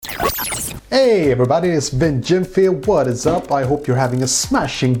Hey everybody, it's been Jim here. What is up? I hope you're having a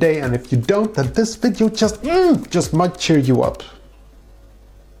smashing day, and if you don't, then this video just might cheer you up.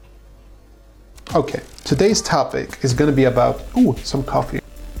 Okay, today's topic is gonna be about, some coffee.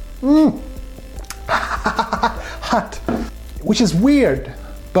 Hot. Which is weird,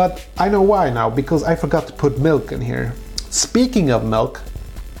 but I know why now, because I forgot to put milk in here. Speaking of milk,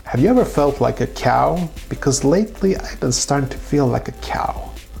 have you ever felt like a cow? Because lately I've been starting to feel like a cow.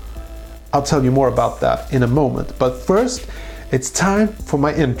 I'll tell you more about that in a moment, but first, it's time for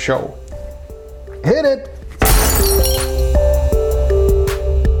my intro. Hit it!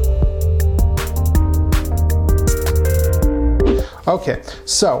 Okay,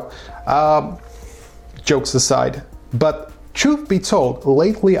 so, jokes aside, but truth be told,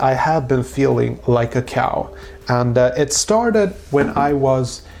 lately I have been feeling like a cow, and it started when I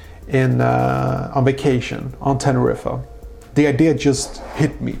was on vacation on Tenerife. The idea just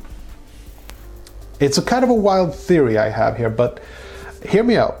hit me. It's a kind of a wild theory I have here, but hear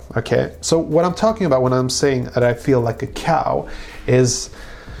me out, okay? So what I'm talking about when I'm saying that I feel like a cow is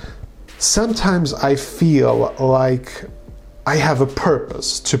sometimes I feel like I have a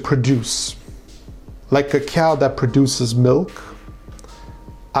purpose to produce. Like a cow that produces milk,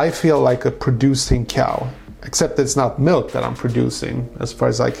 I feel like a producing cow, except it's not milk that I'm producing, as far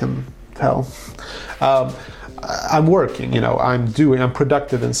as I can tell. I'm working, I'm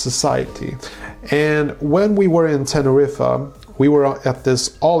productive in society. And when we were in Tenerife, we were at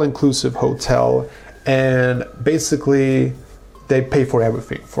this all-inclusive hotel, and basically they pay for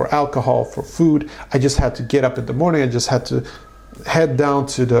everything, for alcohol, for food. I just had to get up in the morning, I just had to head down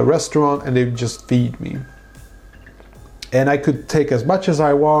to the restaurant and they would just feed me. And I could take as much as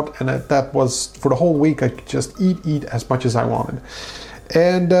I want, and that was for the whole week. I could just eat as much as I wanted.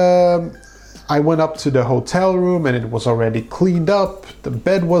 And I went up to the hotel room and it was already cleaned up, the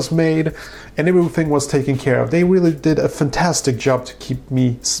bed was made, and everything was taken care of. They really did a fantastic job to keep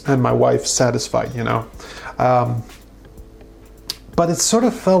me and my wife satisfied, But it sort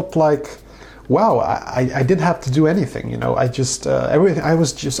of felt like, wow, I didn't have to do anything, I just, everything, I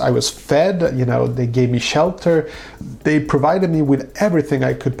was fed, they gave me shelter, they provided me with everything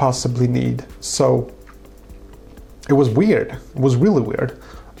I could possibly need. So it was weird, it was really weird.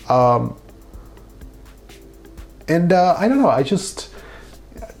 And I don't know, I just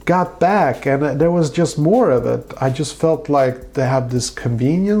got back and there was just more of it. I just felt like they have this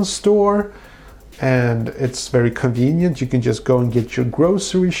convenience store and it's very convenient. You can just go and get your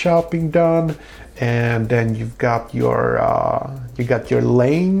grocery shopping done, and then you've got your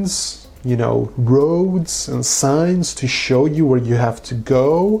lanes, roads and signs to show you where you have to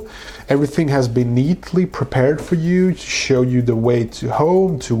go. Everything has been neatly prepared for you to show you the way to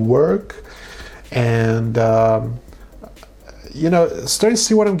home, to work. And starting to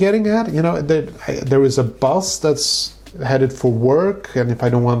see what I'm getting at. There is a bus that's headed for work, and if I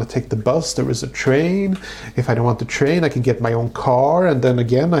don't want to take the bus, there is a train. If I don't want the train, I can get my own car, and then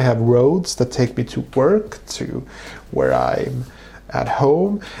again I have roads that take me to work, to where I'm at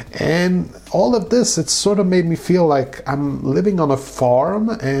home. And all of this, it sort of made me feel like I'm living on a farm,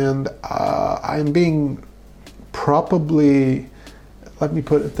 and I'm being probably, let me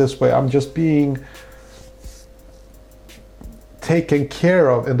put it this way, I'm just being taken care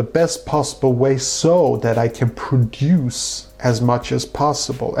of in the best possible way so that I can produce as much as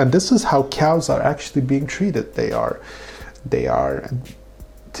possible. And this is how cows are actually being treated. They are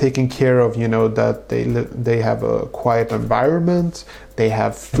taken care of, that they have a quiet environment, they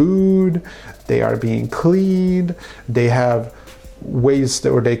have food, they are being cleaned, they have ways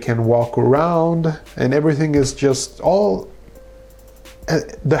where they can walk around, and everything is just all.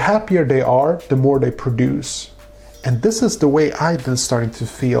 The happier they are, the more they produce. And this is the way I've been starting to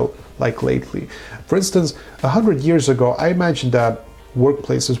feel like lately. For instance, 100 years ago, I imagined that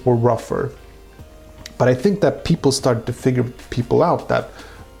workplaces were rougher. But I think that people started to figure people out that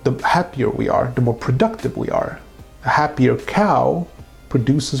the happier we are, the more productive we are. A happier cow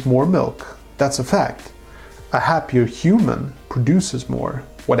produces more milk. That's a fact. A happier human produces more,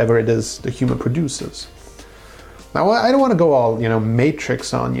 whatever it is the human produces. Now, I don't want to go all,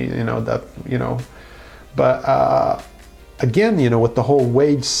 matrix on you, but again, with the whole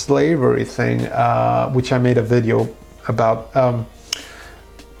wage slavery thing, which I made a video about,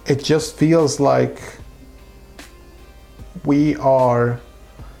 it just feels like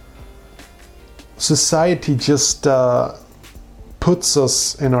society just puts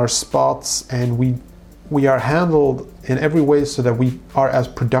us in our spots, and we are handled in every way so that we are as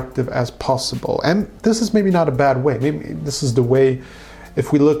productive as possible. And this is maybe not a bad way. Maybe this is the way,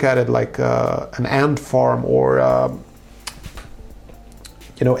 if we look at it like an ant farm, or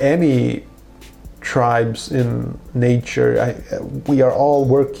any tribes in nature, we are all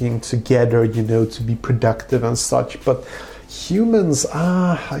working together, to be productive and such. But humans,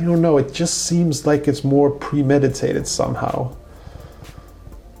 I don't know, it just seems like it's more premeditated somehow.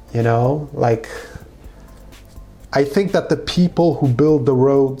 Like, I think that the people who build the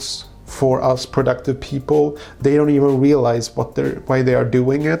roads for us productive people, they don't even realize why they are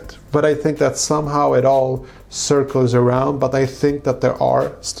doing it. But I think that somehow it all circles around. But I think that there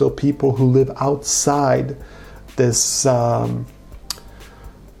are still people who live outside this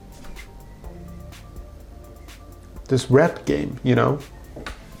this rat game,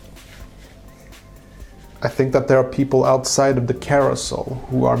 I think that there are people outside of the carousel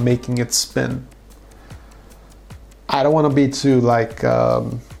who are making it spin. I don't want to be too I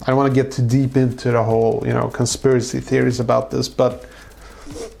don't want to get too deep into the whole, conspiracy theories about this, but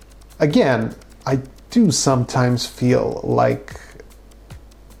again, I do sometimes feel like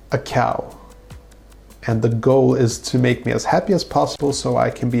a cow. And the goal is to make me as happy as possible so I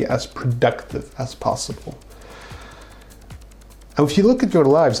can be as productive as possible. And if you look at your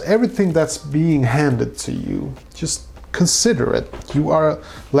lives, everything that's being handed to you, just consider it. You are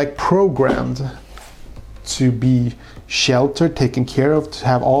programmed to be sheltered, taken care of, to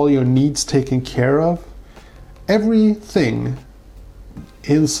have all your needs taken care of. Everything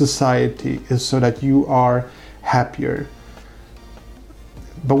in society is so that you are happier.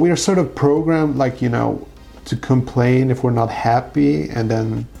 But we are sort of programmed to complain if we're not happy, and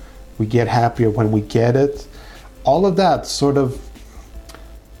then we get happier when we get it. All of that sort of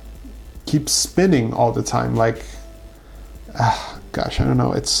keeps spinning all the time. Gosh, I don't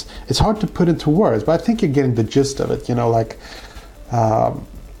know. It's hard to put into words, but I think you're getting the gist of it.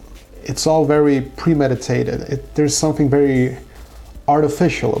 It's all very premeditated. There's something very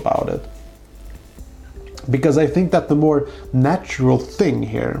artificial about it. Because I think that the more natural thing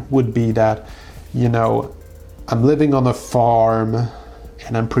here would be that, I'm living on a farm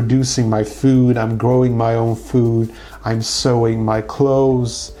and I'm producing my food, I'm growing my own food, I'm sewing my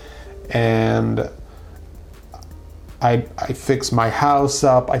clothes, and I fix my house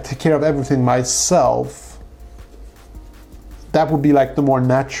up, I take care of everything myself. That would be the more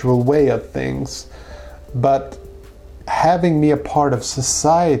natural way of things. But having me a part of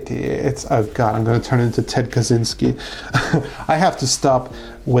society, oh God, I'm going to turn into Ted Kaczynski. I have to stop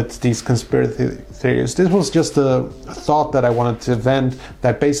with these conspiracy theories. This was just a thought that I wanted to vent,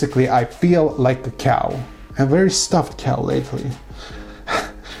 that basically I feel like a cow. A very stuffed cow lately.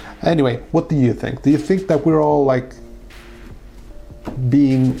 Anyway, what do you think? Do you think that we're all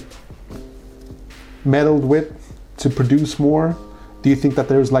being meddled with to produce more? Do you think that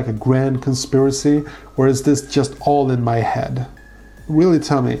there's a grand conspiracy, or is this just all in my head? Really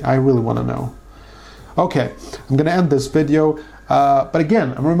tell me, I really want to know. Okay, I'm gonna end this video, but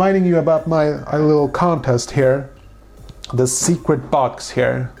again, I'm reminding you about my little contest here, the secret box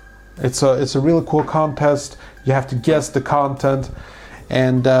here. It's a really cool contest. You have to guess the content,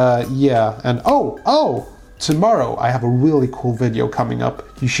 and tomorrow I have a really cool video coming up.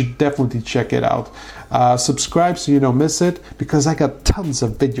 You should definitely check it out. Subscribe so you don't miss it, because I got tons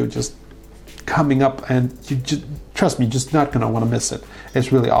of video just coming up, and you just trust me, just not gonna want to miss it.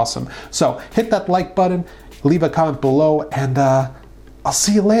 It's really awesome. So hit that like button, leave a comment below, and I'll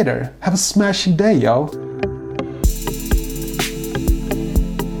see you later. Have a smashing day, yo.